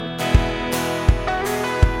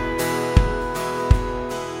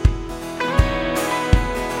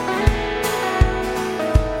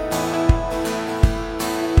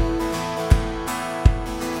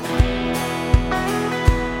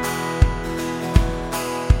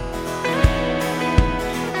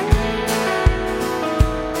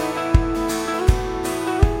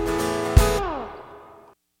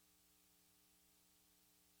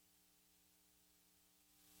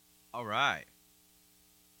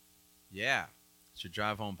Yeah, it's your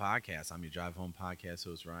Drive Home Podcast. I'm your Drive Home Podcast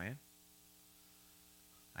host, Ryan.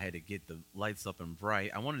 I had to get the lights up and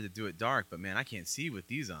bright. I wanted to do it dark, but man, I can't see with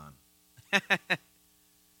these on.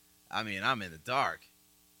 I mean, I'm in the dark.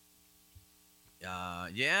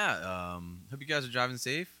 Hope you guys are driving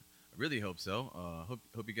safe. I really hope so.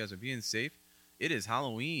 Hope you guys are being safe. It is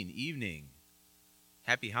Halloween evening.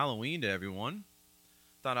 Happy Halloween to everyone.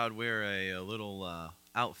 Thought I'd wear a little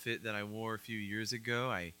outfit that I wore a few years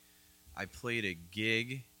ago. I played a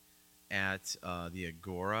gig at the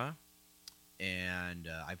Agora, and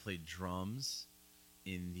I played drums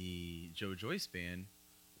in the Joe Joyce band.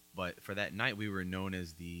 But for that night, we were known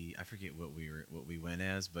as I forget what we went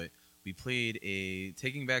as, but we played a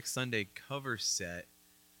Taking Back Sunday cover set,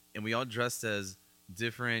 and we all dressed as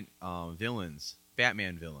different villains,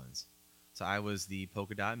 Batman villains. So I was the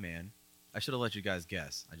Polka Dot Man. I should have let you guys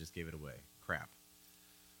guess. I just gave it away. Crap.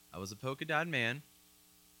 I was a Polka Dot Man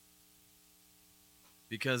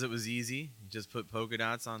because it was easy. You just put polka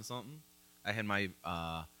dots on something. I had my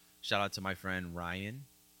shout out to my friend Ryan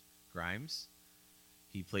Grimes.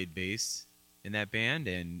 He played bass in that band,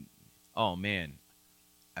 and oh man,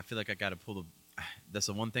 I feel like I got to pull that's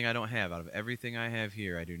the one thing I don't have. Out of everything I have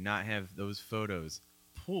here, I do not have those photos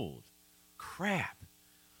pulled. Crap.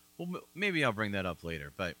 Well, maybe I'll bring that up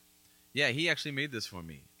later. But yeah, he actually made this for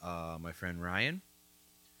me. My friend Ryan.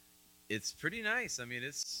 It's pretty nice. I mean,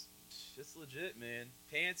 it's legit, man.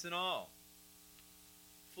 Pants and all.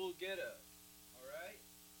 Full getup. All right?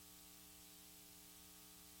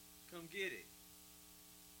 Come get it.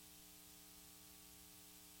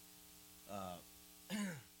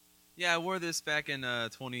 Yeah, I wore this back in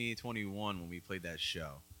 2021 when we played that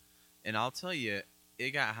show. And I'll tell you,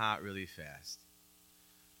 it got hot really fast.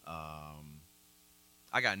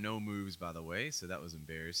 I got no moves, by the way, so that was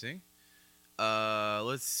embarrassing.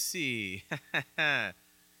 Let's see.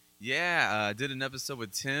 Yeah, did an episode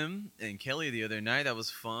with Tim and Kelly the other night. That was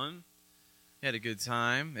fun. Had a good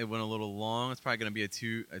time. It went a little long. It's probably going to be a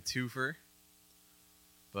twofer.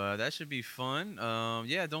 But that should be fun.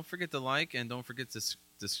 Yeah, don't forget to like and don't forget to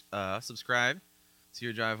subscribe to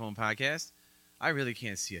your Drive Home Podcast. I really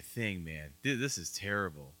can't see a thing, man. This is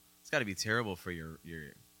terrible. It's got to be terrible for your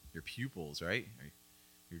pupils, right?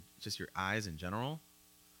 Just your eyes in general.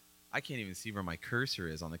 I can't even see where my cursor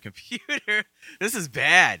is on the computer. This is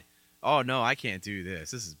bad. Oh, no, I can't do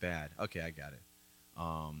this. This is bad. Okay, I got it.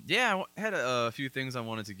 Yeah, I had a few things I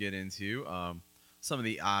wanted to get into. Some of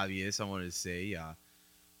the obvious I wanted to say.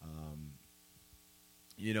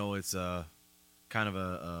 It's kind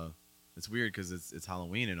of it's weird because it's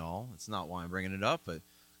Halloween and all. It's not why I'm bringing it up, but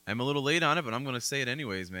I'm a little late on it, but I'm going to say it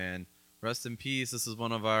anyways, man. Rest in peace. This is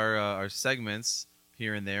one of our segments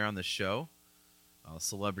here and there on the show.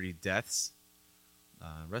 Celebrity deaths.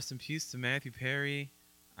 Rest in peace to Matthew Perry.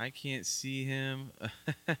 I can't see him.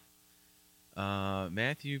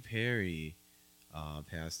 Matthew Perry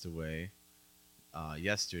passed away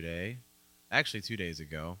yesterday. Actually, 2 days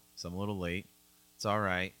ago. So I'm a little late. It's all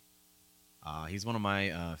right. He's one of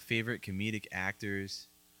my favorite comedic actors.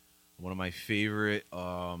 One of my favorite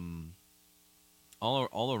all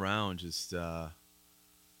around just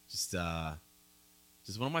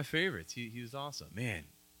one of my favorites. He was awesome. Man,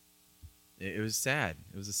 it was sad.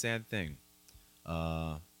 It was a sad thing.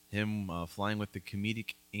 Him flying with the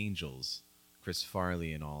comedic angels, Chris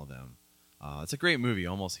Farley and all of them. It's a great movie,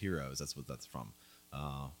 Almost Heroes. That's what that's from.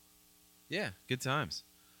 Yeah, good times.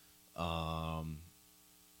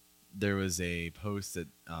 There was a post that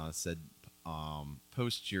said,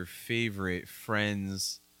 post your favorite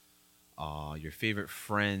friends,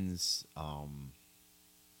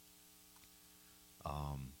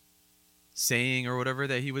 saying or whatever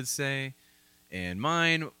that he would say. And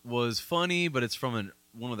mine was funny, but it's from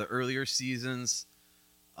one of the earlier seasons.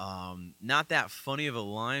 Not that funny of a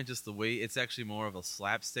line, just the way it's actually more of a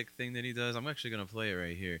slapstick thing that he does. I'm actually going to play it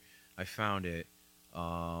right here. I found it.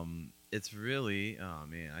 It's really, oh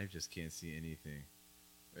man, I just can't see anything.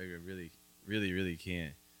 I really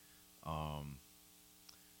can't.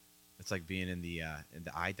 It's like being in the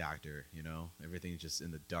eye doctor, you know? Everything's just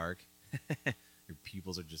in the dark. Your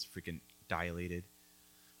pupils are just freaking dilated.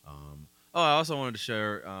 I also wanted to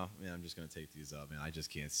share, man, I'm just going to take these up, man. I just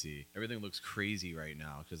can't see. Everything looks crazy right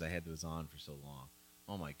now because I had those on for so long.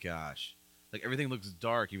 Oh my gosh. Like everything looks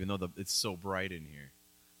dark even though it's so bright in here.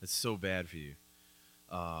 It's so bad for you.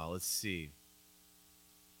 Let's see.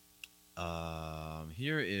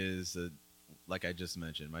 Here is, like I just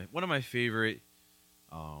mentioned, one of my favorite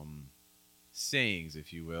sayings,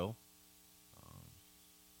 if you will.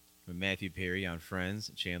 From Matthew Perry on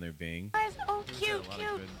Friends, Chandler Bing. Oh, cute, a lot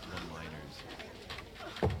cute. of good one-liners.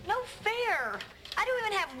 No fair. I don't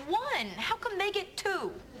even have one. How come they get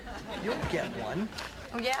two? You'll get one.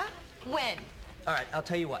 Oh, yeah? When? All right, I'll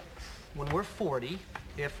tell you what. When we're 40,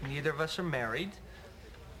 if neither of us are married,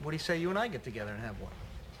 what do you say you and I get together and have one?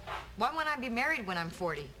 Why won't I be married when I'm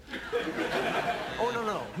 40?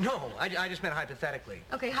 Oh, no. I just meant hypothetically.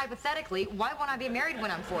 Okay, hypothetically, why won't I be married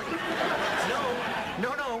when I'm 40? No.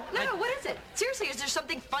 No, what is it? Seriously, is there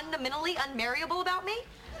something fundamentally unmarriable about me?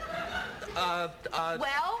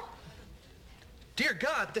 Well? Dear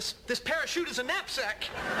God, this parachute is a knapsack.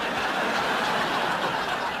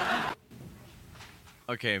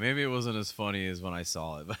 Okay, maybe it wasn't as funny as when I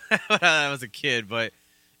saw it when I was a kid, but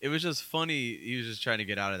it was just funny. He was just trying to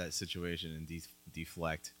get out of that situation and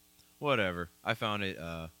deflect. Whatever. I found it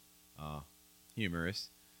humorous.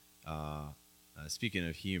 Speaking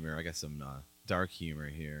of humor, I got some dark humor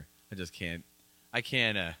here. I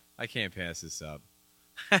can't pass this up.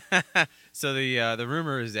 So the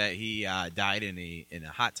rumor is that he died in a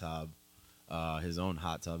hot tub, his own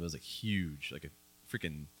hot tub. It was like huge, like a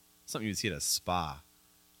freaking something you'd see at a spa.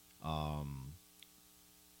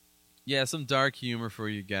 Yeah, some dark humor for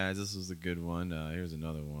you guys. This was a good one. Here's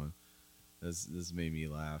another one. This made me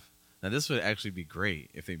laugh. Now this would actually be great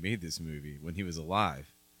if they made this movie when he was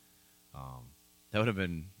alive. That would have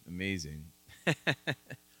been amazing.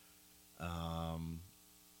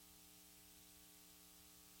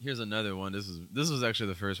 Here's another one. This was actually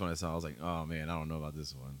the first one I saw. I was like, oh man, I don't know about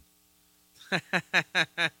this one.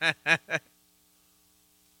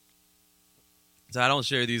 So I don't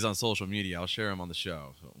share these on social media. I'll share them on the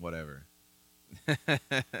show. So whatever.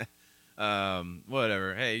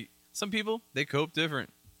 Whatever. Hey, some people, they cope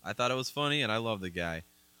different. I thought it was funny, and I love the guy.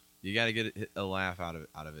 You got to get a laugh out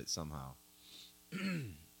of it somehow.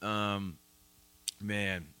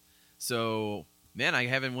 Man. So, man, I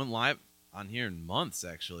haven't went live on here in months,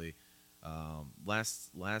 actually. I'm trying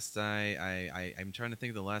to think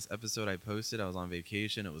of the last episode I posted. I was on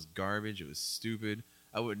vacation. It was garbage. It was stupid.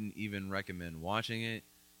 I wouldn't even recommend watching it.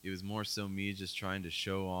 It was more so me just trying to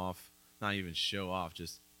show off, not even show off,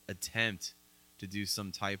 just attempt to do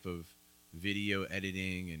some type of video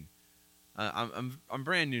editing. And I'm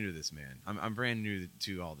brand new to this, man. I'm brand new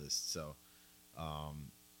to all this, so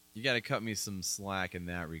you got to cut me some slack in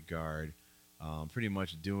that regard. Pretty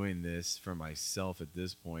much doing this for myself at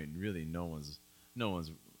this point, and really no one's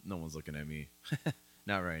looking at me,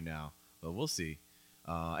 not right now, but we'll see.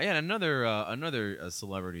 And another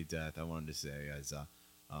celebrity death I wanted to say is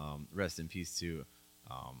rest in peace to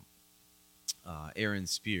Aaron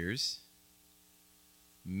Spears.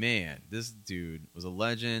 Man, this dude was a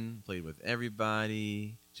legend. Played with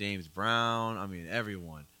everybody. James Brown. I mean,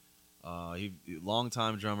 everyone. He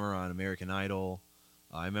longtime drummer on American Idol.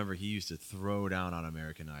 I remember he used to throw down on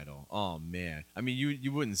American Idol. Oh man, I mean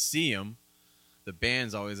you wouldn't see him. The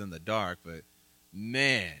band's always in the dark, but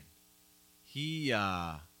man, he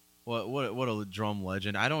what a drum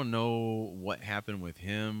legend. I don't know what happened with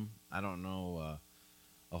him. I don't know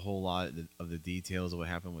a whole lot of the details of what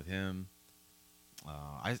happened with him.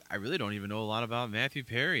 I really don't even know a lot about Matthew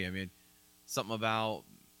Perry. I mean, something about,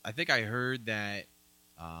 I think I heard that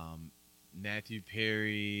Matthew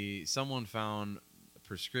Perry, someone found a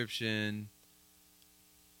prescription.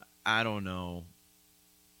 I don't know.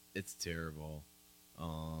 It's terrible.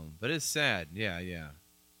 But it's sad. Yeah.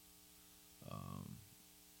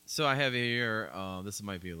 So I have here, this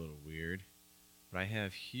might be a little weird, but I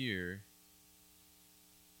have here,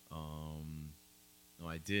 no,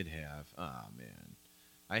 I did have, man.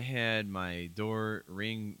 I had my door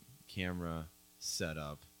ring camera set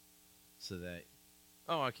up so that,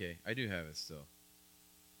 oh, okay, I do have it still.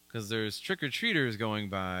 Because there's trick-or-treaters going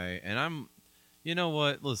by, and you know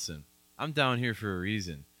what, listen, I'm down here for a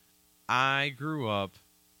reason. I grew up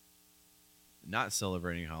not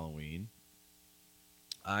celebrating Halloween.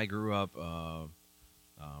 I grew up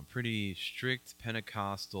pretty strict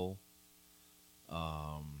Pentecostal.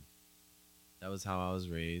 That was how I was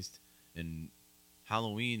raised, and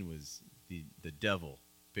Halloween was the devil,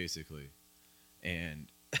 basically,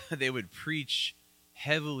 and they would preach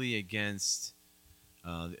heavily against.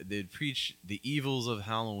 They'd preach the evils of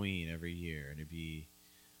Halloween every year, and it'd be,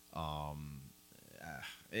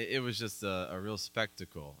 it was just a real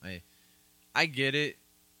spectacle. I get it;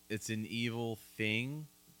 it's an evil thing.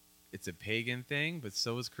 It's a pagan thing, but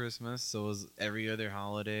so is Christmas. So is every other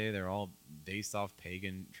holiday. They're all based off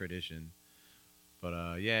pagan tradition.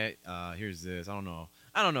 But here's this. I don't know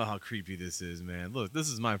how creepy this is, man. Look, this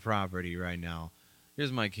is my property right now.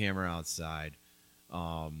 Here's my camera outside.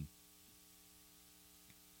 I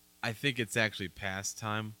think it's actually past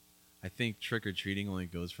time. I think trick-or-treating only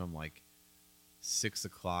goes from like 6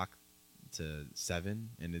 o'clock to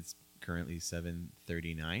 7, and it's currently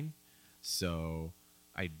 7:39. So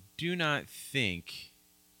I do not think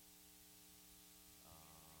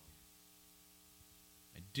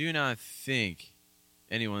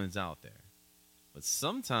anyone's out there. But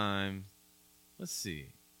sometime, let's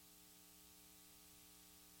see.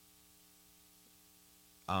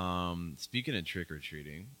 Speaking of trick or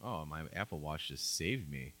treating, oh, my Apple Watch just saved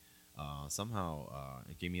me. Somehow,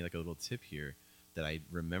 it gave me like a little tip here that I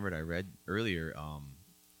remembered I read earlier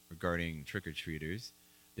regarding trick or treaters.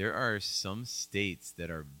 There are some states that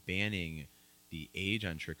are banning the age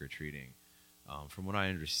on trick or treating. From what I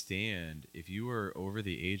understand, if you are over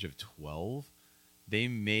the age of 12, they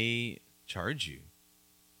may charge you.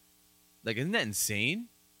 Like, isn't that insane?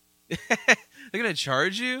 They're gonna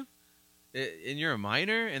charge you, and you're a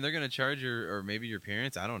minor, and they're gonna charge your, or maybe your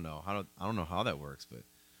parents. I don't know I don't know how that works, but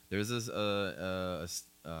there's this a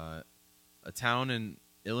town in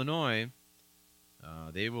Illinois.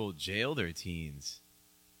 They will jail their teens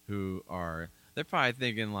who are, they're probably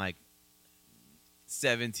thinking like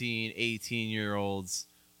 17, 18-year-olds,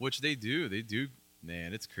 which they do.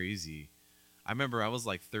 Man, it's crazy. I remember I was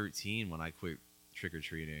like 13 when I quit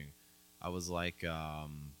trick-or-treating. I was like, oh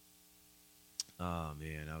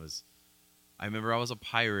man, I remember I was a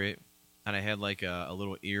pirate, and I had like a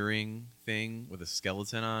little earring thing with a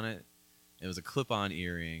skeleton on it. It was a clip-on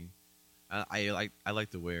earring. I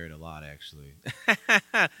like to wear it a lot, actually.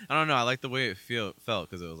 I don't know. I like the way it felt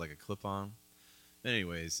because it was like a clip-on.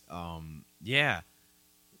 Anyways, yeah,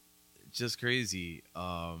 just crazy.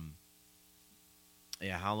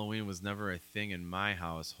 Yeah, Halloween was never a thing in my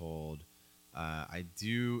household. I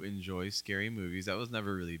do enjoy scary movies. That was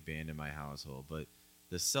never really banned in my household, but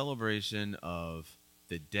the celebration of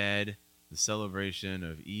the dead, the celebration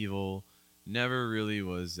of evil, never really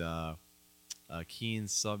was a keen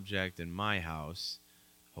subject in my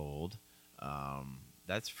household.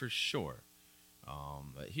 That's for sure.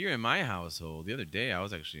 But here in my household, the other day I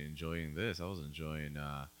was actually enjoying this. I was enjoying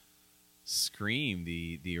Scream,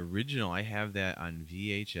 the original. I have that on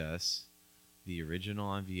VHS. The original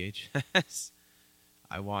on VHS.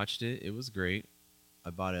 I watched it. It was great.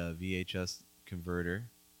 I bought a VHS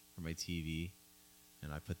converter for my TV,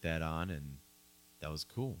 and I put that on, and that was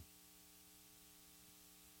cool.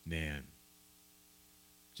 Man,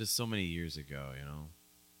 just so many years ago, you know.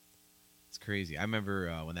 It's crazy. I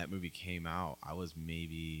remember when that movie came out, I was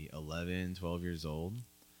maybe 11, 12 years old.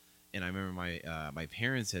 And I remember my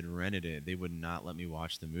parents had rented it. They would not let me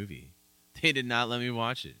watch the movie. They did not let me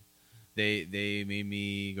watch it. They made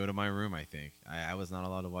me go to my room, I think. I was not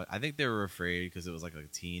allowed to watch. I think they were afraid because it was like a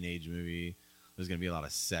teenage movie. There's going to be a lot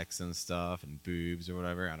of sex and stuff and boobs or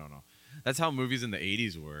whatever. I don't know. That's how movies in the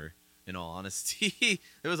 80s were, in all honesty.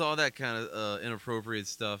 There was all that kind of inappropriate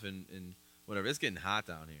stuff and whatever. It's getting hot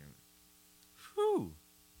down here. Whew.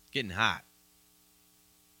 Getting hot.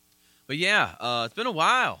 But yeah, it's been a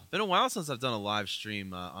while. Been a while since I've done a live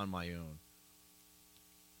stream on my own.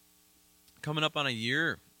 Coming up on a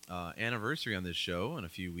year anniversary on this show in a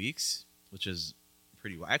few weeks, which is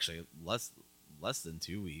pretty, actually less than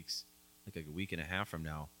 2 weeks, like a week and a half from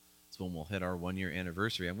now. That's when we'll hit our 1 year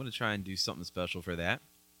anniversary. I'm going to try and do something special for that.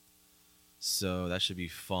 So that should be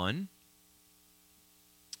fun.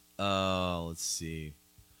 Let's see.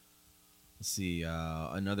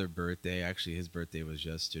 Another birthday. Actually, his birthday was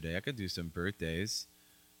yesterday. I could do some birthdays.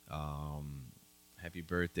 Happy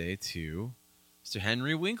birthday to Mr.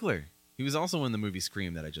 Henry Winkler. He was also in the movie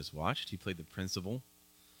Scream that I just watched. He played the principal.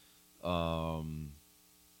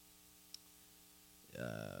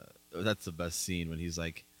 That's the best scene when he's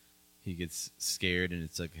like, he gets scared and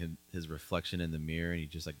it's like his reflection in the mirror and he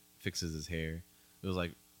just like fixes his hair. It was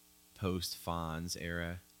like post Fonz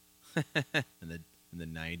era in the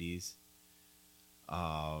 90s.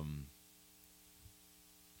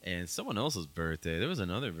 And someone else's birthday. There was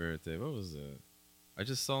another birthday. What was it? I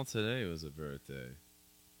just saw today it was a birthday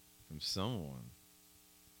from someone.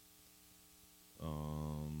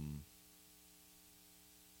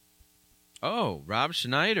 Oh, Rob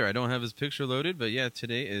Schneider. I don't have his picture loaded, but yeah,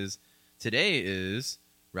 today is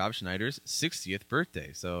Rob Schneider's 60th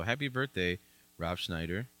birthday. So happy birthday, Rob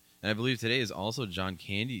Schneider. And I believe today is also John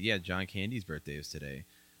Candy. Yeah, John Candy's birthday is today.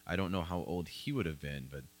 I don't know how old he would have been,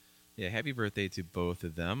 but yeah, happy birthday to both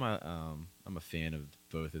of them. I'm a fan of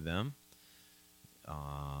both of them.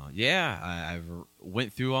 Yeah, I've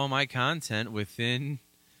went through all my content within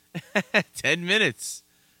 10 minutes.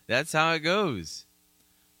 That's how it goes.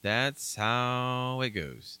 Let's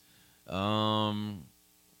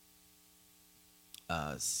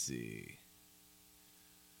see.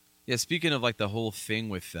 Yeah, speaking of like the whole thing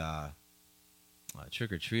with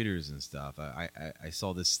trick-or-treaters and stuff, I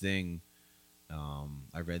saw this thing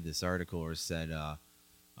I read this article or said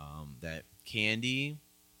that candy,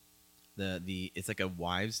 it's like a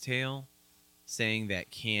wives' tale, saying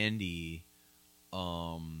that candy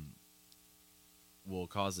will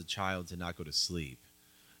cause a child to not go to sleep.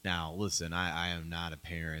 Now, listen, I am not a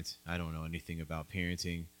parent. I don't know anything about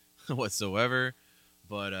parenting whatsoever,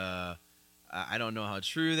 but I don't know how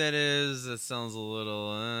true that is. That sounds a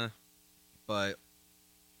little, but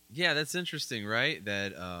yeah, that's interesting, right?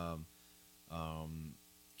 That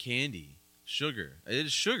candy, sugar, it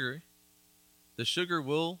is sugar. The sugar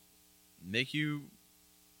will make you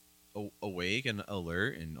awake and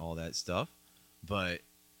alert and all that stuff, but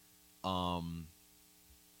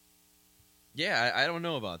yeah, I don't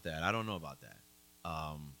know about that. I don't know about that.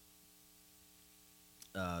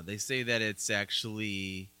 They say that it's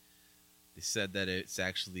actually. They said that it's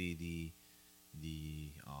actually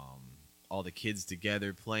the all the kids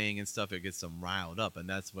together playing and stuff. It gets them riled up, and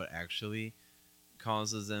that's what actually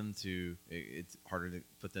causes them to. It's harder to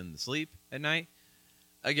put them to sleep at night.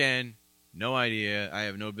 Again, no idea. I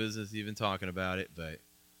have no business even talking about it, but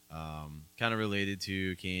kind of related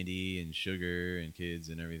to candy and sugar and kids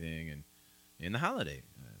and everything, and the holiday.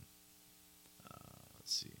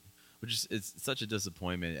 Let's see, which is it's such a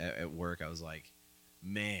disappointment at work. I was like,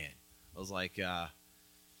 man, I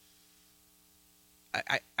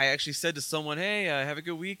actually said to someone, hey, have a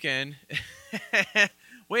good weekend.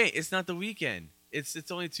 Wait, it's not the weekend.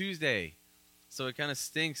 It's only Tuesday, so it kind of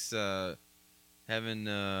stinks having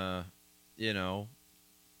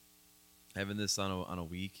having this on a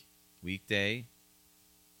weekday.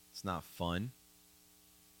 It's not fun.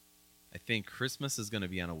 I think Christmas is going to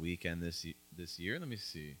be on a weekend this year. Let me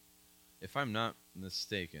see. If I'm not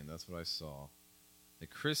mistaken, that's what I saw. The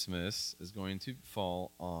Christmas is going to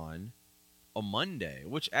fall on a Monday,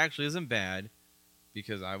 which actually isn't bad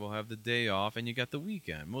because I will have the day off and you got the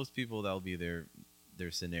weekend. Most people, that'll be their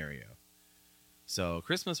scenario. So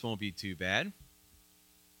Christmas won't be too bad.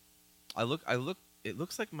 I look. It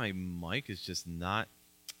looks like my mic is just not.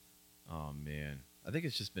 Oh man, I think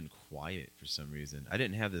it's just been quiet for some reason. I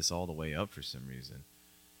didn't have this all the way up for some reason.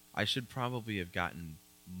 I should probably have gotten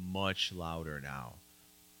much louder now,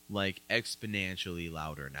 like exponentially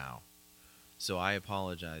louder now. So I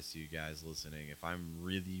apologize to you guys listening if I'm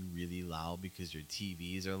really, really loud because your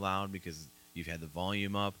TVs are loud because you've had the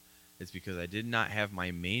volume up. It's because I did not have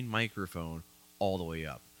my main microphone all the way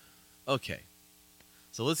up. Okay,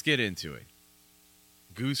 so let's get into it.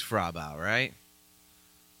 Goose Frabau, right?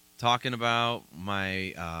 Talking about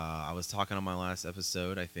my, I was talking on my last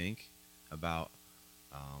episode, I think, about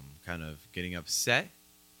kind of getting upset.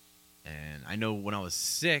 And I know when I was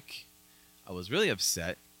sick, I was really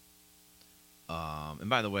upset. And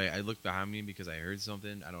by the way, I looked behind me because I heard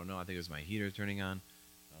something. I don't know. I think it was my heater turning on.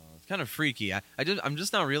 It's kind of freaky. I'm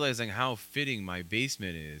just now realizing how fitting my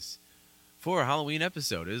basement is for a Halloween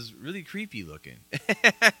episode. It is really creepy looking.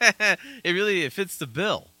 It fits the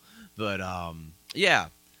bill. But yeah,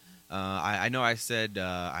 I know I said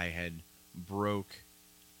I had broke.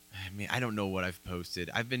 I mean, I don't know what I've posted.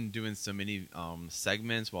 I've been doing so many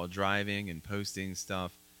segments while driving and posting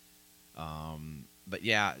stuff. But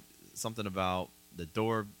yeah, something about the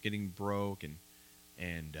door getting broke and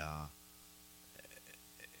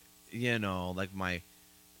like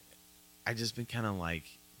I just been kind of like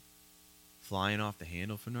flying off the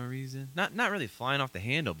handle for no reason. Not really flying off the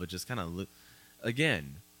handle, but just kind of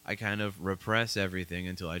again, I kind of repress everything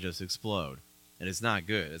until I just explode. And it's not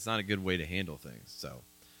good. It's not a good way to handle things. So,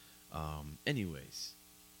 anyways.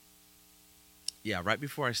 Yeah, right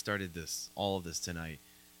before I started all of this tonight,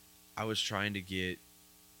 I was trying to get...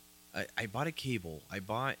 I bought a cable.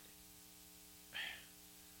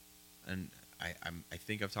 And I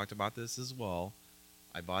think I've talked about this as well.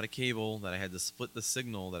 I bought a cable that I had to split the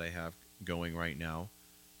signal that I have going right now.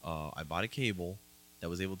 I bought a cable that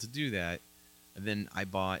was able to do that. And then I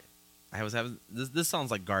was having this sounds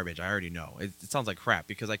like garbage. I already know it sounds like crap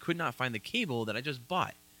because I could not find the cable that I just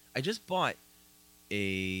bought. I just bought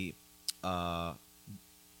a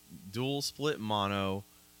dual split mono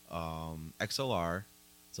XLR,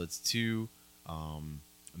 so it's two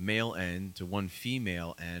male end to one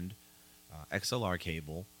female end XLR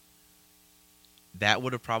cable. That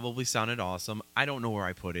would have probably sounded awesome. I don't know where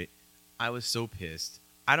I put it. I was so pissed.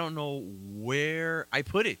 I don't know where I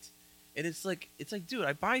put it. And it's like, dude,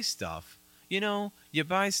 I buy stuff. You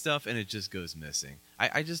buy stuff and it just goes missing.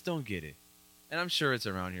 I just don't get it. And I'm sure it's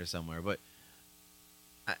around here somewhere, but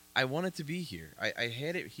I want it to be here. I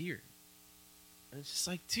had it here. And it's just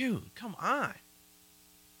like, dude, come on.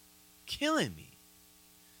 Killing me.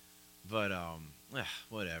 But,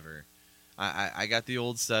 whatever. I got the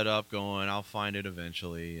old setup going. I'll find it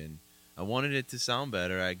eventually. And I wanted it to sound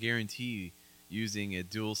better. I guarantee using a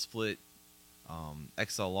dual split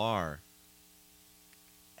XLR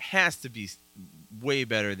has to be way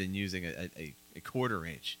better than using a quarter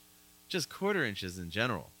inch. Just quarter inches in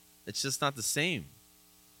general. It's just not the same.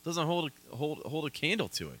 It doesn't hold a candle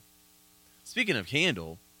to it. Speaking of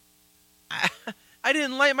candle, I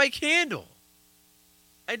didn't light my candle.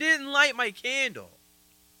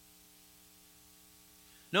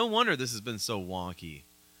 No wonder this has been so wonky.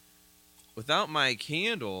 Without my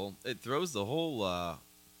candle, it throws the whole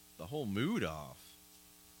mood off.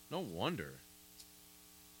 No wonder.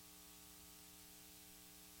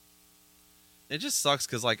 It just sucks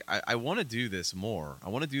because like I want to do this more. I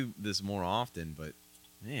want to do this more often, but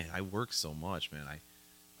man, I work so much, man.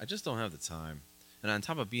 I just don't have the time. And on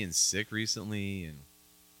top of being sick recently, and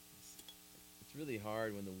it's really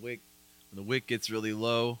hard when the wick gets really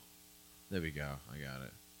low. There we go. I got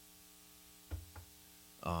it.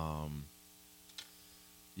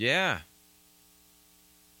 Yeah.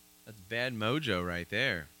 That's bad mojo right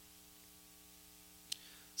there.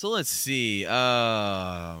 So let's see.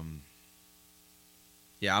 Yeah,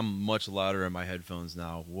 I'm much louder in my headphones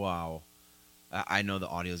now. Wow. I know the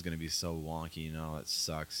audio is going to be so wonky, you know, that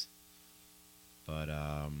sucks. But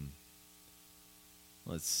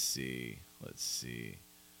let's see.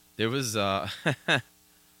 There was I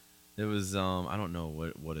don't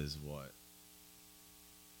know what is what.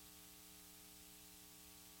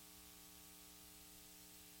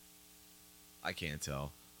 I can't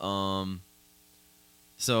tell.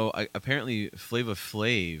 So apparently Flava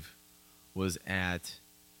Flav was at,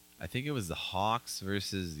 I think it was the Hawks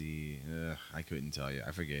versus the, I couldn't tell you,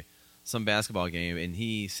 I forget, some basketball game, and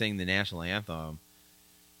he sang the national anthem.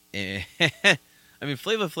 And I mean,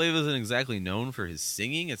 Flava Flav isn't exactly known for his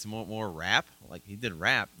singing. It's more rap. Like, he did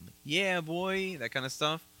rap. Yeah, boy, that kind of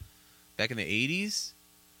stuff. Back in the 80s.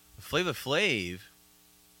 Flava Flav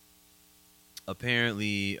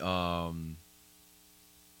apparently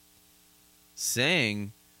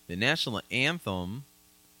sang the national anthem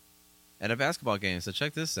at a basketball game. So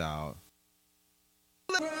check this out.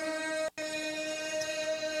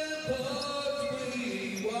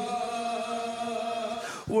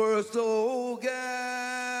 We're so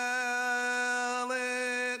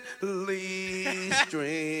gallantly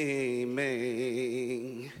streaming,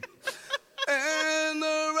 and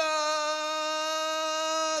the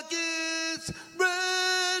rockets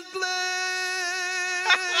red glare,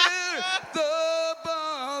 the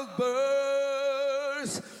bombs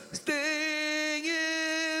burst,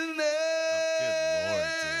 stinging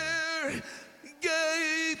there,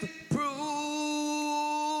 gave proof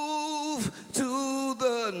to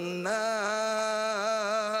the night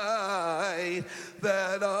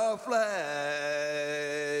that our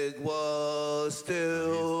flag was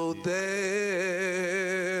still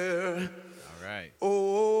there. All right.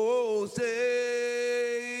 Oh,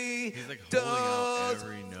 say, He's like holding out does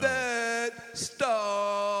every note. that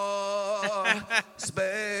star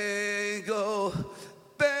spangled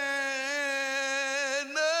banner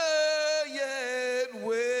yet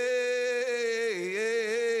wave?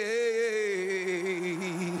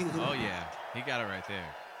 Oh, yeah. He got it right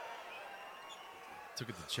there. Took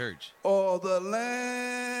it to church. Or the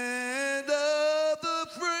land of the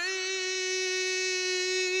free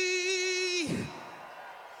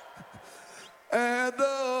and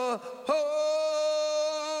the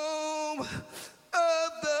home of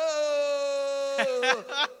the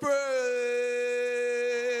brave.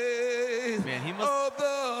 Man, he must- of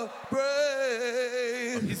the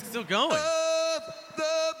brave. He's still going. Of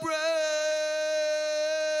the brave.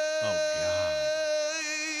 Oh, God.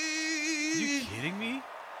 Are you kidding me?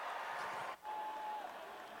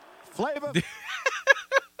 Flavor.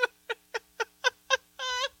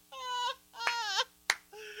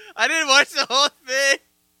 I didn't watch the whole thing.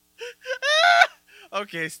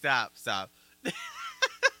 Okay, stop.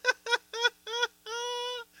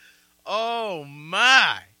 Oh,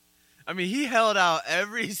 my. I mean, he held out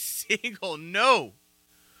every single note.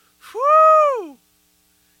 Whoo!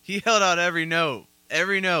 He held out every note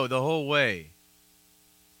the whole way.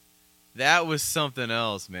 That was something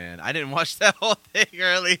else, man. I didn't watch that whole thing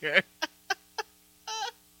earlier.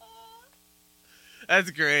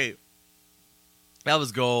 That's great. That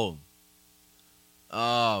was gold.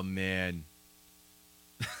 Oh, man.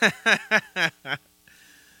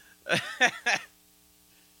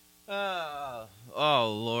 Oh,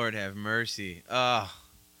 Lord have mercy. Oh,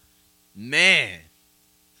 man.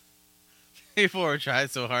 People were trying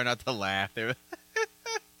so hard not to laugh. They were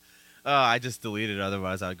oh, I just deleted it.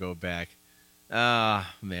 Otherwise, I'd go back.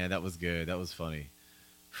 Ah, man, that was good. That was funny.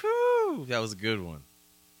 Whew, that was a good one.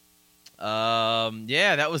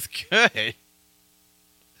 Yeah, that was good.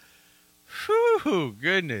 Whew,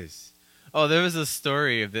 goodness. Oh, there was a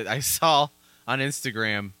story of that I saw on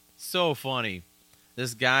Instagram. So funny.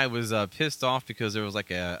 This guy was pissed off because there was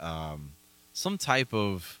like a some type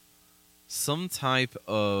of I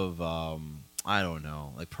don't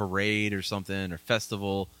know, like parade or something or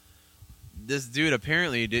festival. This dude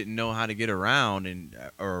apparently didn't know how to get around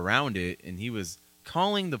around it, and he was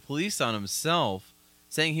calling the police on himself,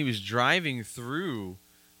 saying he was driving through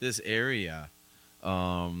this area.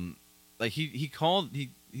 Like he told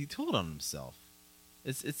on himself.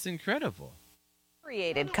 It's incredible.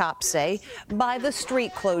 Created, cops say, by the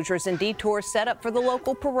street closures and detours set up for the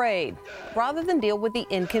local parade. Rather than deal with the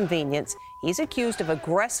inconvenience, he's accused of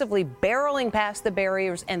aggressively barreling past the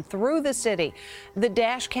barriers and through the city. The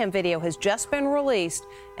dash cam video has just been released,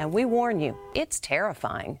 and we warn you, it's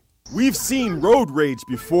terrifying. We've seen road rage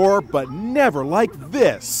before, but never like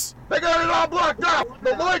this. They got it all blocked out.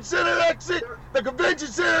 The Lloyd Center exit, the Convention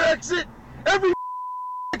Center exit, every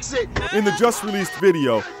exit. In the just released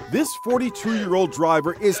video, this 42-year-old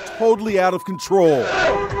driver is totally out of control.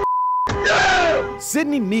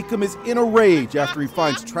 Sidney Meekum is in a rage after he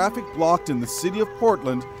finds traffic blocked in the city of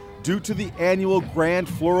Portland due to the annual Grand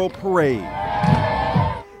Floral Parade.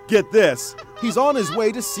 Get this, he's on his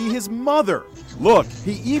way to see his mother. Look,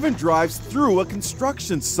 he even drives through a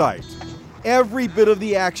construction site. Every bit of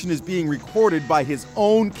the action is being recorded by his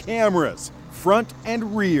own cameras, front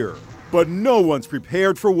and rear. But no one's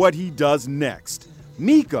prepared for what he does next.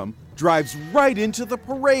 Meekum drives right into the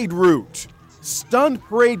parade route. Stunned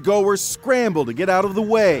parade goers scramble to get out of the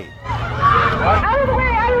way. Out of the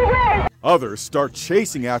way, out of the way! Others start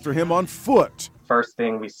chasing after him on foot. First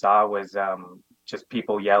thing we saw was just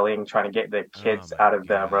people yelling, trying to get the kids out of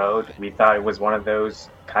the road. We thought it was one of those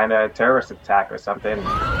kind of terrorist attack or something.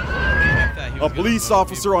 A police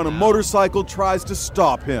officer on a motorcycle tries to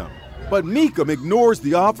stop him, but Meekum ignores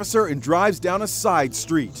the officer and drives down a side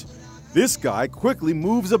street. This guy quickly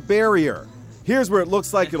moves a barrier. Here's where it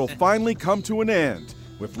looks like it'll finally come to an end.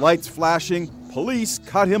 With lights flashing, police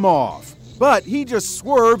cut him off. But he just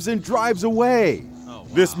swerves and drives away.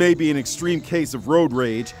 This may be an extreme case of road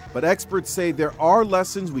rage, but experts say there are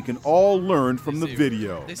lessons we can all learn from the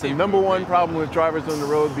video. The number one problem with drivers on the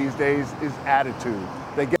road these days is attitude.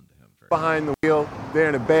 They get behind the wheel, they're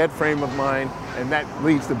in a bad frame of mind, and that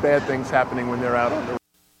leads to bad things happening when they're out on the road.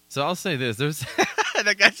 So I'll say this: there's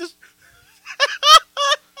that guy just.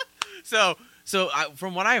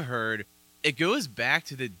 From what I've heard, it goes back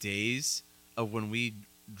to the days of when we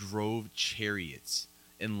drove chariots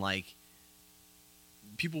and like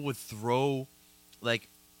people would throw like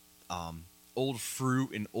old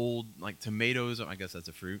fruit and old like tomatoes. I guess that's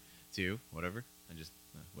a fruit too. Whatever.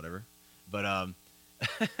 Whatever. But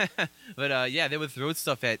yeah, they would throw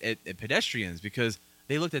stuff at pedestrians because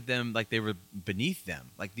they looked at them like they were beneath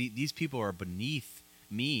them. Like these people are beneath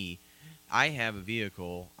me. I have a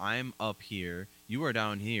vehicle. I'm up here. You are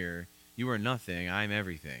down here. You are nothing. I'm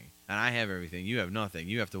everything. And I have everything. You have nothing.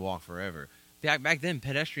 You have to walk forever. Back then,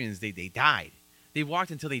 pedestrians, they died. They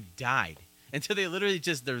walked until they died. Until they literally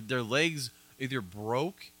just, their legs either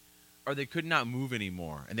broke or they could not move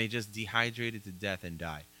anymore. And they just dehydrated to death and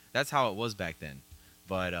died. That's how it was back then.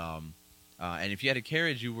 But, and if you had a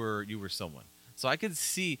carriage, you were someone. So I could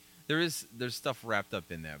see there's stuff wrapped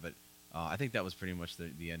up in there. But I think that was pretty much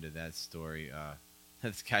the end of that story.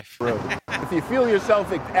 This guy. If you feel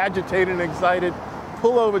yourself agitated and excited,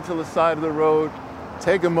 pull over to the side of the road,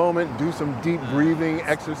 take a moment, do some deep breathing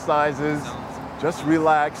exercises, just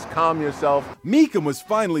relax, calm yourself. Meekum was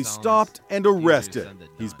finally stopped and arrested.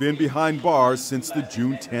 He's been behind bars since the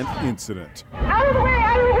June 10th incident. Out of the way,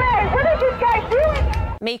 out of the way! What is this guy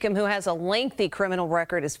doing? Meekum, who has a lengthy criminal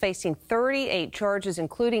record, is facing 38 charges,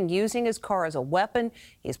 including using his car as a weapon.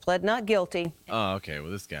 He's pled not guilty. Oh, okay. Well,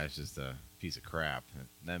 this guy's just a piece of crap.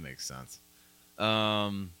 That makes sense.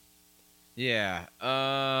 Yeah.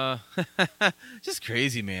 Just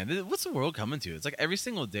crazy, man. What's the world coming to? It's like every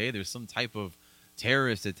single day there's some type of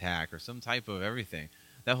terrorist attack or some type of everything.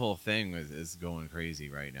 That whole thing is going crazy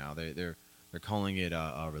right now. They're calling it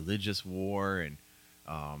a religious war, and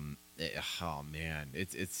oh man,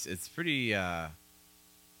 it's pretty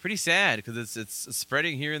sad because it's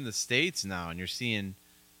spreading here in the States now, and you're seeing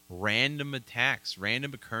random attacks,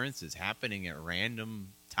 random occurrences happening at random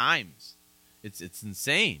times. It's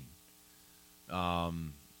insane.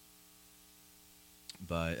 But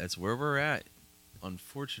that's where we're at.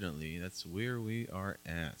 Unfortunately, that's where we are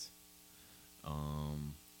at.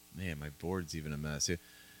 Man, my board's even a mess.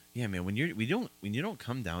 Yeah, man, when you don't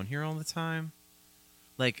come down here all the time,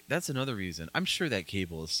 like that's another reason. I'm sure that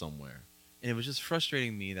cable is somewhere. and it was just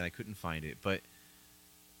frustrating me that I couldn't find it. But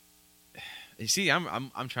you see,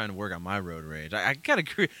 I'm trying to work on my road rage. I can kind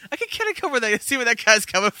of cover that, see where that guy's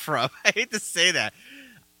coming from. I hate to say that.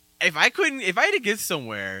 If I had to get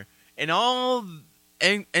somewhere and all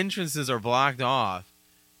entrances are blocked off,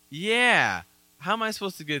 yeah, how am I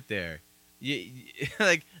supposed to get there? Yeah,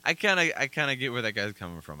 like I kind of get where that guy's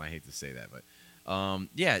coming from. I hate to say that, but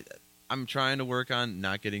yeah, I'm trying to work on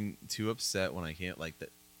not getting too upset when I can't, like, the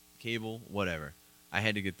cable, whatever. I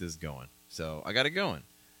had to get this going, so I got it going,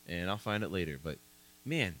 and I'll find it later. But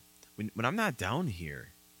man, when I'm not down here,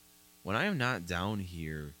 when I am not down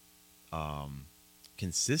here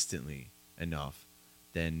consistently enough,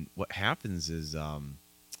 then what happens is I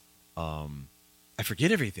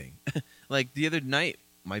forget everything. Like the other night,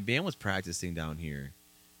 my band was practicing down here,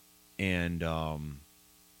 and I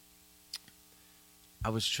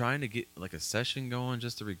was trying to get like a session going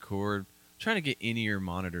just to record, trying to get in-ear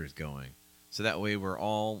monitors going. So that way we're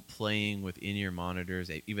all playing with in-ear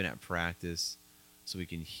monitors, even at practice, so we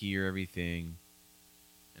can hear everything.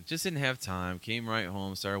 And just didn't have time. Came right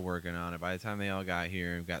home, started working on it. By the time they all got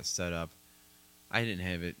here and got set up, I didn't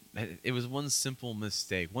have it. It was one simple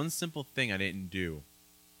mistake. One simple thing I didn't do.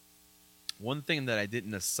 One thing that I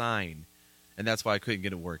didn't assign, and that's why I couldn't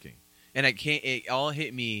get it working. And it all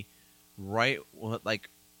hit me right, like,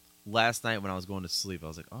 last night when I was going to sleep. I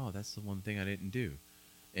was like, oh, that's the one thing I didn't do.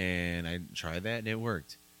 And I tried that, and it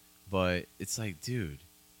worked. But it's like, dude.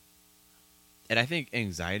 And I think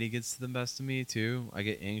anxiety gets the best of me, too. I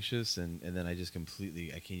get anxious, and then I just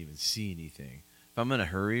completely, I can't even see anything. If I'm in a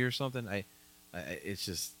hurry or something, it's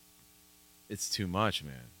just, it's too much,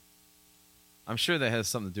 man. I'm sure that has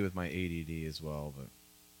something to do with my ADD as well, but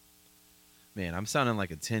man, I'm sounding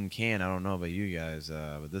like a tin can. I don't know about you guys,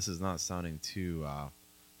 but this is not sounding too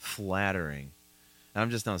flattering. And I'm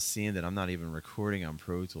just now seeing that I'm not even recording on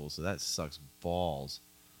Pro Tools, so that sucks balls.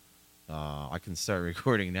 I can start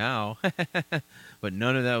recording now, but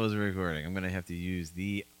none of that was recording. I'm going to have to use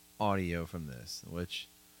the audio from this, which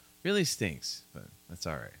really stinks, but that's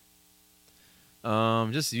all right.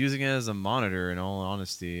 Just using it as a monitor, in all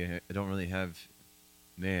honesty. I don't really have,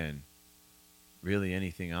 really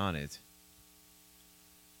anything on it.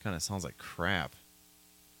 Kind of sounds like crap.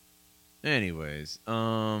 Anyways,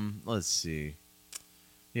 let's see.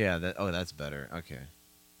 Yeah, that's better. Okay.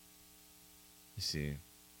 Let's see.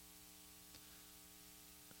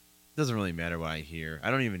 Doesn't really matter what I hear. I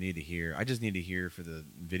don't even need to hear. I just need to hear for the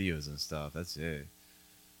videos and stuff. That's it.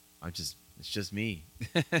 It's just me.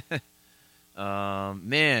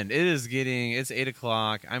 Man, it's 8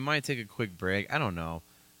 o'clock. I might take a quick break. I don't know.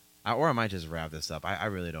 Or I might just wrap this up. I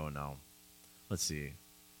really don't know. Let's see.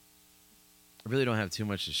 I really don't have too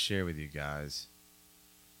much to share with you guys.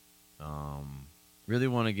 Really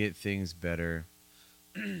want to get things better.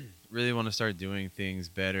 Really want to start doing things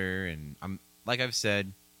better. And like I've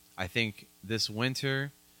said, I think this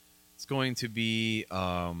winter it's going to be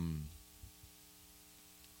I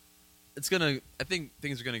think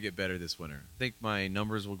things are going to get better this winter. I think my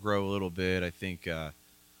numbers will grow a little bit. I think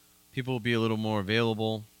people will be a little more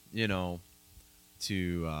available, to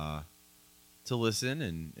listen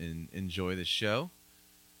and enjoy the show.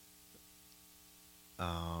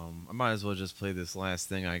 I might as well just play this last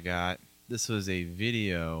thing I got. This was a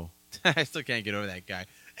video. I still can't get over that guy.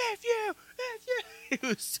 F you! He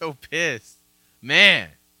was so pissed. Man.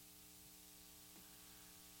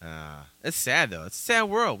 It's sad, though. It's a sad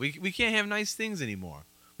world. We can't have nice things anymore.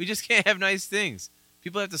 We just can't have nice things.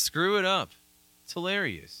 People have to screw it up. It's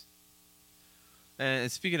hilarious. And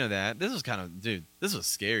speaking of that, this was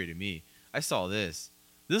scary to me. I saw this.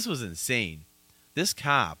 This was insane. This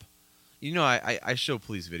cop, I show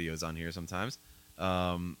police videos on here sometimes.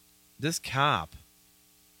 This cop,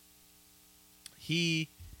 he's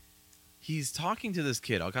talking to this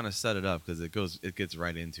kid. I'll kind of set it up because it gets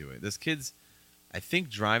right into it. This kid's, I think,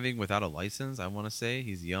 driving without a license. I want to say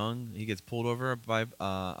he's young. He gets pulled over by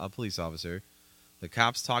a police officer. The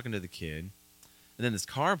cop's talking to the kid, and then this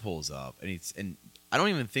car pulls up, and I don't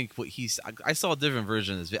even think what I saw a different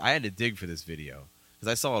version of this. I had to dig for this video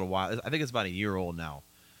because I saw it a while. I think it's about a year old now,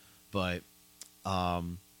 but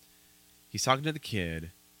he's talking to the kid,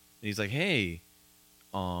 and he's like, "Hey,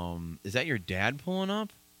 is that your dad pulling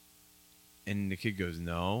up?" And the kid goes,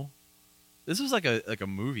 "No." This was like a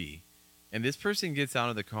movie. And this person gets out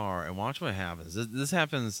of the car, and watch what happens. This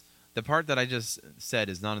happens. The part that I just said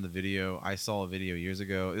is not in the video. I saw a video years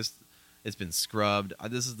ago. It's been scrubbed.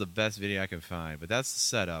 This is the best video I can find. But that's the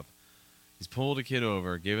setup. He's pulled a kid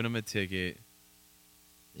over, giving him a ticket,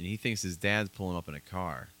 and he thinks his dad's pulling up in a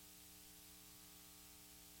car.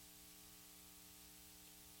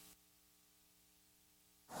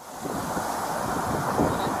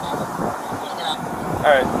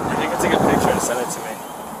 take a picture and send it to me.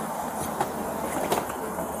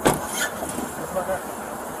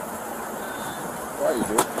 Who are you,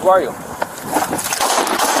 dude? Who are you?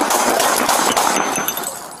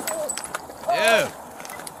 Ew.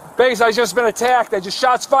 Base, I just been attacked. I just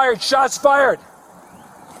shots fired. Shots fired.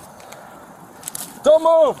 Don't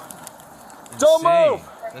move. Don't Insane. move.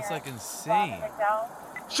 That's like insane.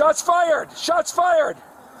 Shots fired. Shots fired.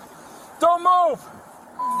 Don't move.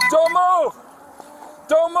 Don't move.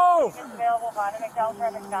 Don't move.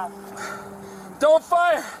 Don't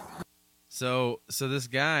fire. So this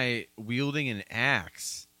guy wielding an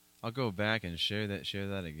axe. I'll go back and share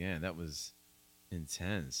that again. That was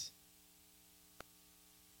intense.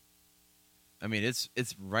 I mean, it's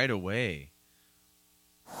right away.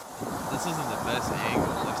 This isn't the best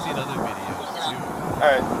angle. I've seen other videos too.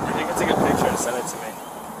 Alright, you can take a picture and send it to me.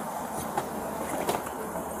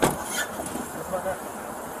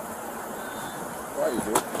 Who are you,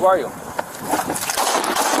 dude? Who are you?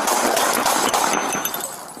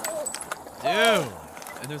 Dude.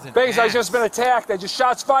 And there's an Base, I axe. just been attacked. I just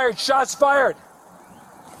shots fired. Shots fired.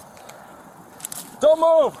 Don't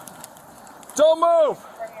move. Don't move.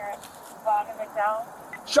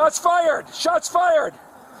 Shots fired. Shots fired.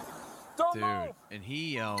 Don't Dude, move. and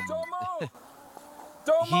he Don't move.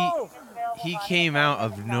 Don't move. he came out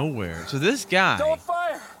of nowhere. So this guy, Don't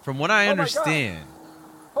fire. from what I Oh my God. understand,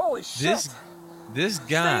 Holy shit. this Stay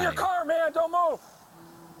in your guy, car, man. Don't move.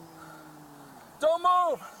 Don't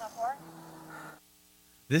move.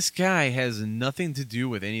 this guy has nothing to do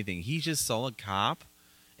with anything. He just saw a cop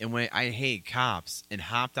and went, "I hate cops," and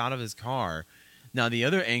hopped out of his car. Now the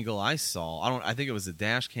other angle I saw, I think it was the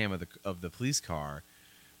dash cam of the police car.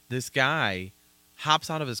 This guy hops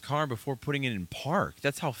out of his car before putting it in park.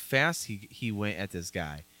 That's how fast he went at this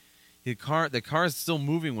guy. The car is still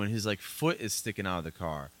moving when his foot is sticking out of the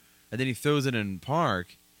car, and then he throws it in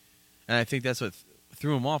park, and I think that's what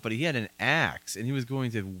threw him off. But he had an axe, and he was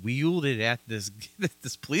going to wield it at this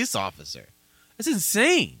police officer. That's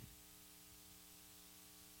insane,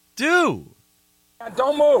 dude.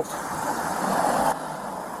 Don't move.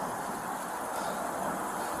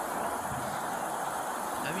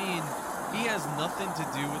 I mean, he has nothing to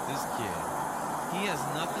do with this kid. He has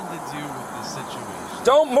nothing to do with this situation.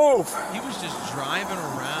 Don't move. He was just driving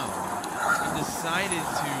around and decided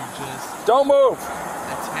to just Don't move.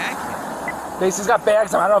 attack him. Base, he's got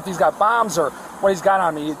bags on. I don't know if he's got bombs or what he's got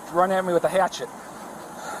on me. He's running at me with a hatchet.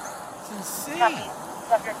 It's insane.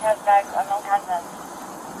 Subject has bags, unknown contents.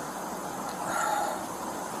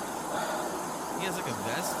 He has like a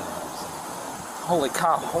vest on or something. Holy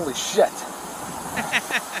cow. Holy shit.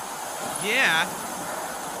 Yeah.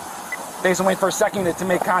 Base, I'm waiting for a second to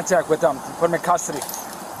make contact with them, to put him in custody. I've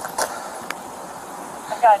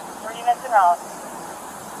got 30 minutes in route.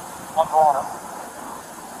 I'm calling him.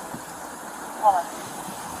 Hold on.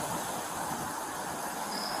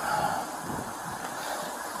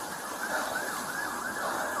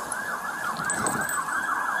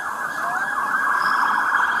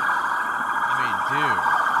 I mean, dude.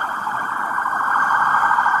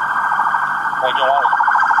 What do you want?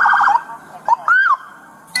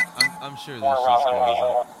 I'm sure this just goes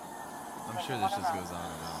on. I'm sure this just goes on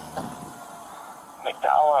and on.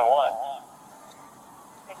 McDowell and what?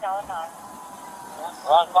 McDowell 9.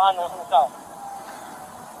 Ron Bond was himself.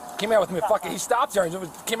 Came out with me fucking, he stopped there and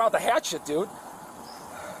came out with a hatchet, dude.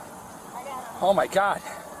 Oh my god.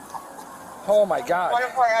 Oh my god.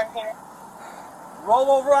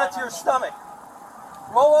 Roll over onto your stomach.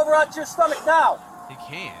 Roll over onto your stomach now. He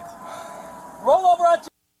can't. Roll over onto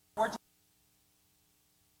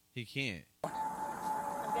He can't. Hold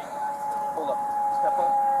up. Step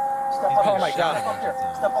up. Step He's up. been Oh my shot God. a Step up bunch here. of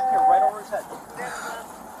times. Step up here, right over his head.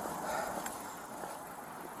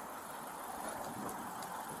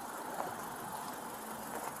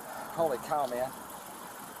 Holy cow, man.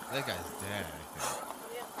 That guy's dead, I think.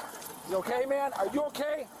 You okay, man? Are you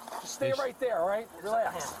okay? Just stay right there, all right?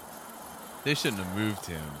 Relax. They shouldn't have moved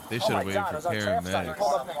him. They Oh should my have waited god, for I was on trap stop. paramedics.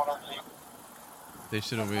 Hold up. They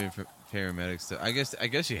should have waited for paramedics to. I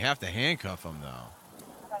guess you have to handcuff him though.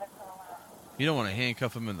 You don't want to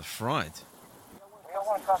handcuff him in the front.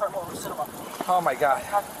 Oh my god.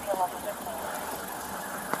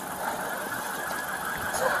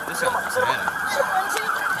 This guy's dead.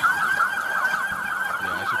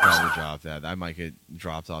 Yeah, I should probably drop that. I might get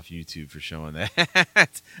dropped off YouTube for showing that.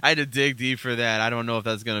 I had to dig deep for that. I don't know if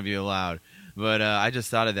that's going to be allowed. But I just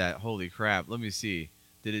thought of that. Holy crap. Let me see.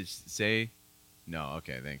 Did it say? No.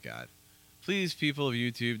 Okay, thank God. Please, people of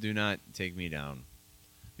YouTube, do not take me down.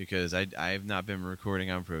 Because I have not been recording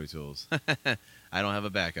on Pro Tools. I don't have a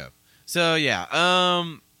backup. So, yeah.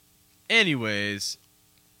 Anyways,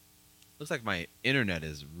 Looks like my internet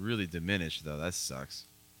is really diminished, though. That sucks.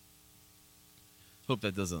 Hope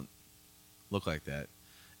that doesn't look like that.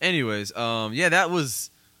 Anyways, yeah, that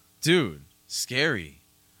was, dude, scary.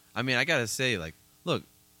 I mean, I gotta say, like, look,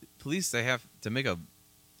 police, they have to make a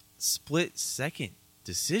split-second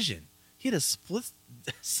decision. He had a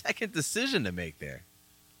split-second decision to make there.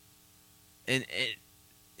 And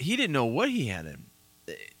he didn't know what he had in.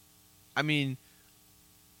 I mean,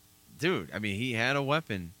 dude, he had a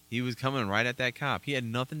weapon. He was coming right at that cop. He had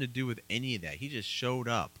nothing to do with any of that. He just showed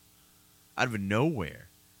up out of nowhere.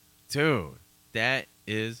 Dude, that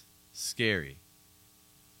is scary.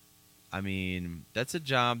 I mean, that's a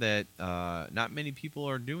job that not many people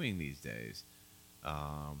are doing these days.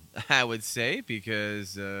 I would say,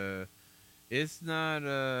 because it's not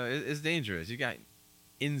it's dangerous. You got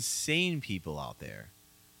insane people out there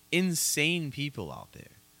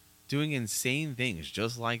doing insane things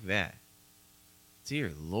just like that.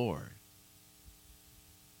 Dear Lord.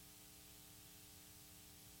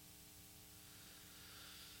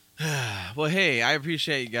 Well, hey, I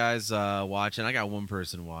appreciate you guys watching. I got one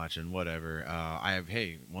person watching, whatever.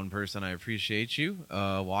 One person, I appreciate you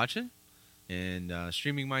watching and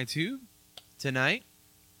streaming my tube tonight.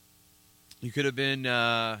 You could have been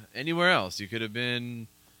anywhere else. You could have been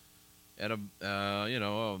at a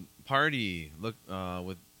a party,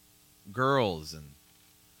 with girls and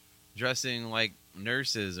dressing like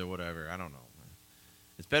nurses or whatever. I don't know.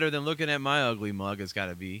 It's better than looking at my ugly mug. It's got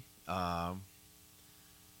to be.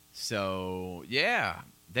 So yeah,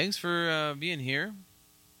 thanks for being here.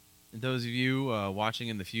 And those of you watching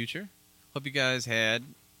in the future, hope you guys had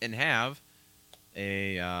and have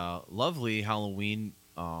a lovely Halloween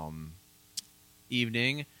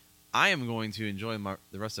evening. I am going to enjoy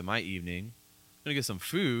the rest of my evening. I'm gonna get some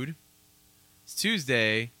food. It's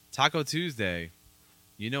Tuesday, Taco Tuesday.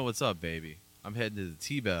 You know what's up, baby. I'm heading to the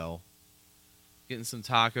T-Bell, getting some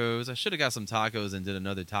tacos. I should have got some tacos and did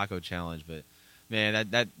another taco challenge, but man,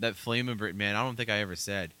 that flame and man, I don't think I ever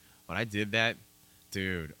said when I did that,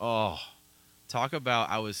 dude. Oh, talk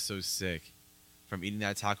about I was so sick from eating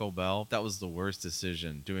that Taco Bell. That was the worst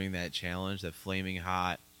decision. Doing that challenge, that flaming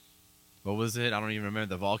hot. What was it? I don't even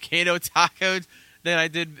remember, the volcano tacos that I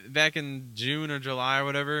did back in June or July or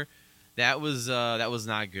whatever. That was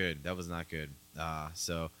not good. That was not good.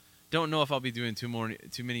 So don't know if I'll be doing too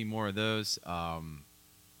many more of those.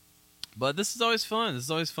 But this is always fun. This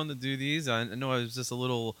is always fun to do these. I know it was just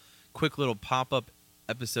a quick little pop-up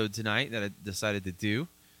episode tonight that I decided to do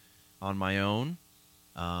on my own.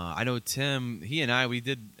 I know Tim, he and I, we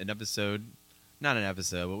did an episode, not an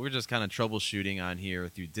episode, but we're just kind of troubleshooting on here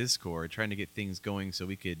through Discord, trying to get things going so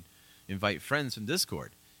we could invite friends from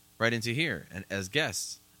Discord right into here and as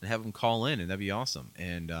guests and have them call in, and that'd be awesome.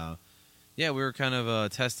 And yeah, we were kind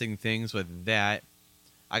of testing things with that.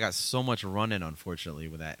 I got so much running, unfortunately,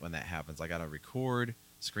 when that happens. I got to record,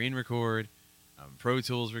 screen record, Pro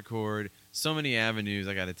Tools record, so many avenues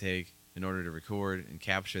I got to take in order to record and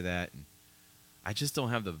capture that. And I just don't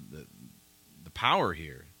have the power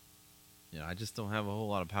here. I just don't have a whole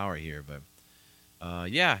lot of power here. But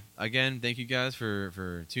yeah, again, thank you guys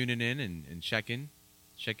for tuning in and checking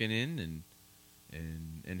in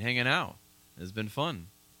and hanging out. It's been fun.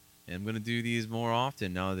 And I'm going to do these more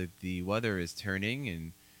often now that the weather is turning,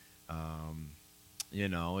 and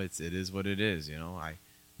it is what it is. I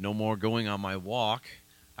no more going on my walk.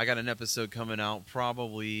 I got an episode coming out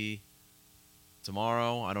probably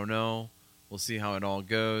tomorrow. I don't know. We'll see how it all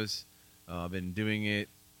goes. I've been doing it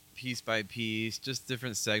piece by piece, just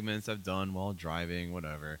different segments I've done while driving,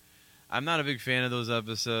 whatever. I'm not a big fan of those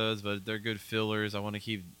episodes, but they're good fillers. I want to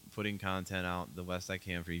keep putting content out the best I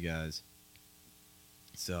can for you guys.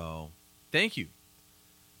 So, thank you.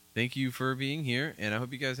 Thank you for being here, and I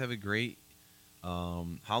hope you guys have a great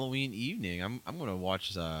Halloween evening. I'm going to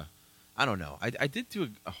watch, I don't know. I did do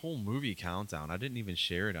a whole movie countdown. I didn't even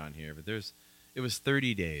share it on here, but it was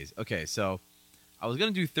 30 days. Okay, so I was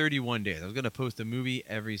going to do 31 days. I was going to post a movie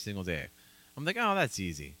every single day. I'm like, oh, that's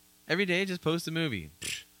easy. Every day, just post a movie.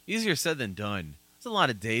 Easier said than done. It's a lot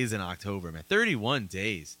of days in October, man. 31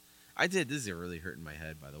 days. This is really hurting my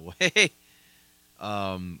head, by the way.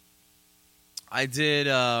 I did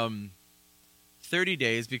 30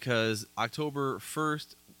 days because October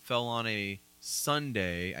 1st fell on a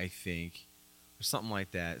Sunday, I think, or something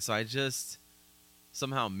like that. So I just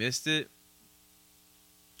somehow missed it.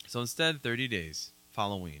 So instead, 30 days,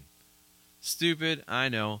 Halloween. Stupid, I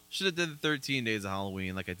know. Should have did the 13 days of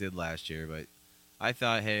Halloween like I did last year, but I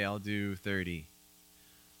thought, hey, I'll do 30.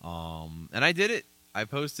 And I did it. I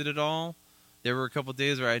posted it all. There were a couple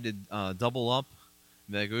days where I did double up.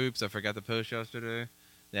 Like, oops, I forgot to post yesterday.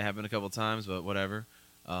 That happened a couple times, but whatever.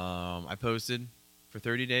 I posted for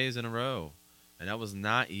 30 days in a row, and that was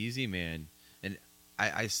not easy, man. And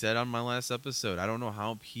I said on my last episode, I don't know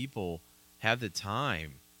how people have the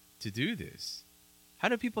time to do this. How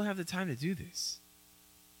do people have the time to do this?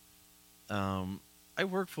 I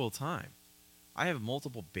work full time. I have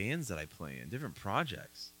multiple bands that I play in, different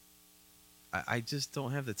projects. I just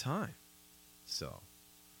don't have the time. So,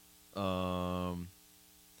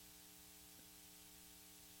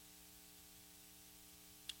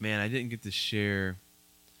 man, I didn't get to share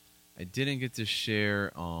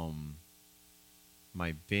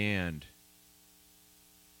my band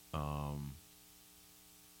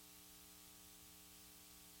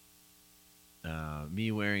me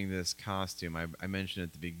wearing this costume. I mentioned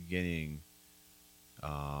at the beginning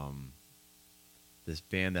this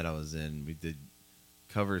band that I was in. We did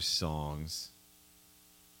cover songs.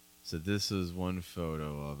 So this was one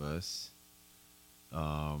photo of us.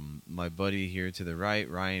 My buddy here to the right,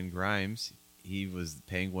 Ryan Grimes, he was the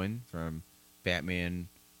Penguin from Batman.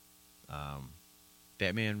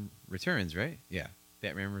 Batman Returns, right? Yeah,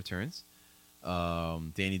 Batman Returns.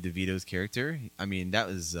 Danny DeVito's character. I mean, that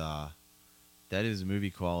is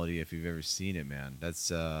movie quality if you've ever seen it, man.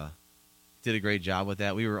 That's did a great job with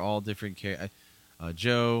that. We were all different characters.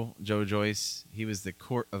 Joe Joyce, he was the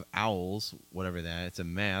Court of Owls, whatever that. It's a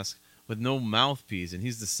mask with no mouthpiece, and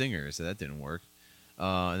he's the singer, so that didn't work.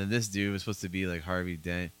 And then this dude was supposed to be like Harvey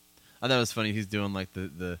Dent. I thought it was funny. He's doing like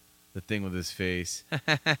the thing with his face,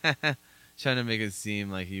 trying to make it seem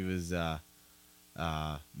like he was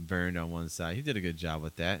burned on one side. He did a good job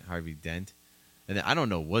with that, Harvey Dent. And then I don't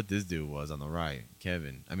know what this dude was on the right,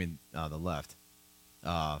 Kevin. I mean, the left.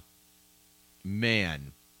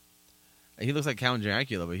 Man, he looks like Count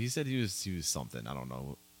Dracula, but he said he was something. I don't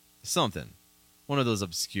know, something. One of those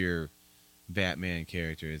obscure Batman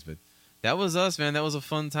characters. But that was us, man. That was a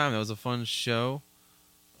fun time. That was a fun show.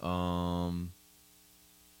 That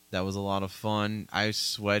was a lot of fun. I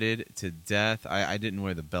sweated to death. I didn't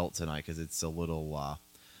wear the belt tonight because it's a little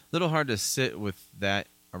hard to sit with that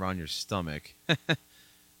around your stomach. But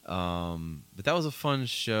that was a fun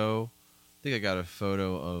show. I think I got a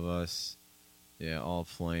photo of us, all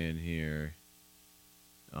playing here.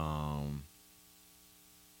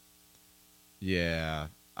 Yeah,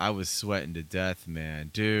 I was sweating to death, man.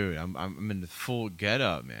 Dude, I'm in the full get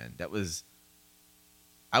up, man.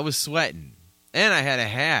 I was sweating. And I had a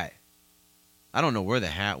hat. I don't know where the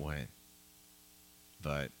hat went.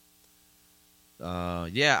 But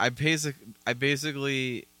yeah, I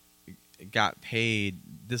basically got paid.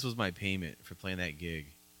 This was my payment for playing that gig,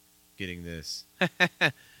 getting this.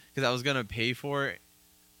 Because I was going to pay for it,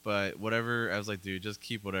 but whatever, I was like, dude, just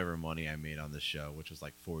keep whatever money I made on the show, which was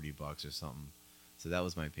like $40 or something. So that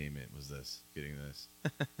was my payment, was this, getting this.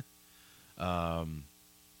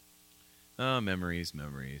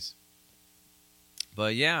 Memories.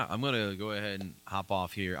 But yeah, I'm going to go ahead and hop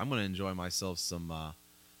off here. I'm going to enjoy myself some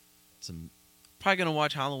probably going to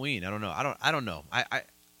watch Halloween. I don't know. I don't know. I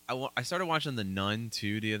started watching The Nun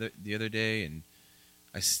too the other day, and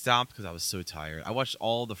I stopped because I was so tired. I watched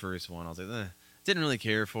all the first one. I was like, didn't really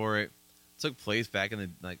care for it. It took place back in the,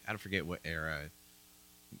 like, I don't forget what era,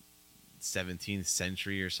 17th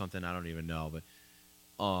century or something. I don't even know, but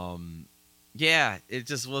yeah, it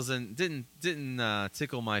just didn't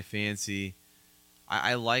tickle my fancy.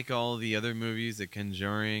 I like all the other movies, The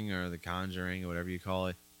Conjuring or The Conjuring or whatever you call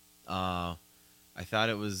it. I thought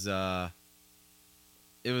it was an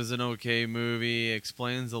okay movie. It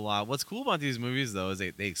explains a lot. What's cool about these movies, though, is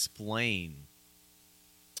they explain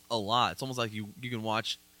a lot. It's almost like you can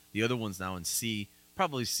watch the other ones now and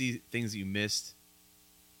probably see things that you missed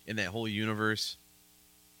in that whole universe.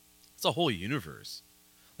 It's a whole universe.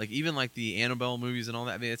 Like, even like the Annabelle movies and all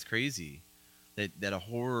that. I mean, it's crazy that a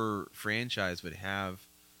horror franchise would have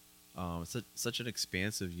such an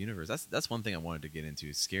expansive universe. That's one thing I wanted to get into,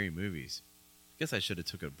 is scary movies. I guess I should have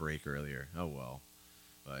took a break earlier. Oh well.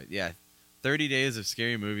 But yeah, 30 days of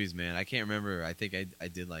scary movies, man. I can't remember. I think I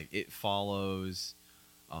did like It Follows.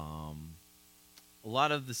 A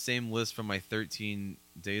lot of the same list from my 13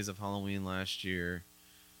 days of Halloween last year.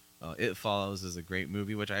 It Follows is a great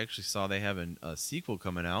movie, which I actually saw they have a sequel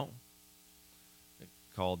coming out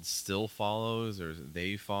called Still Follows or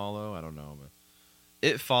They Follow. I don't know. But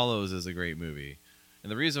It Follows is a great movie.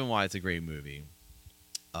 And the reason why it's a great movie,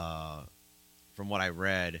 from what I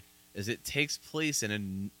read, is it takes place in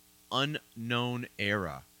an unknown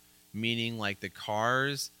era. Meaning, like,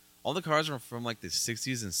 all the cars are from like the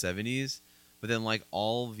 60s and 70s, but then like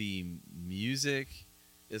all the music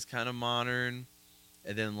is kind of modern.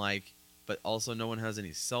 And then like, but also no one has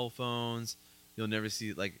any cell phones. You'll never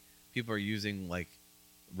see, like, people are using like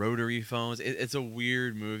rotary phones. It's a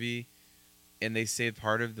weird movie, and they say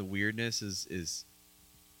part of the weirdness is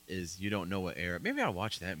you don't know what era. Maybe I'll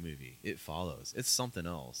watch that movie. It Follows. It's something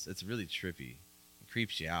else. It's really trippy. It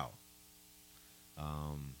creeps you out.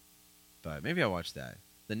 But maybe I'll watch that.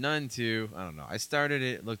 The Nun 2, I don't know. I started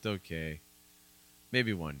it. It looked okay.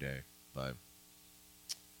 Maybe one day. But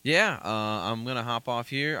yeah, I'm going to hop off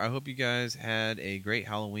here. I hope you guys had a great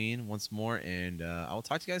Halloween once more, and I'll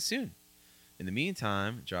talk to you guys soon. In the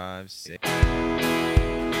meantime, drive safe.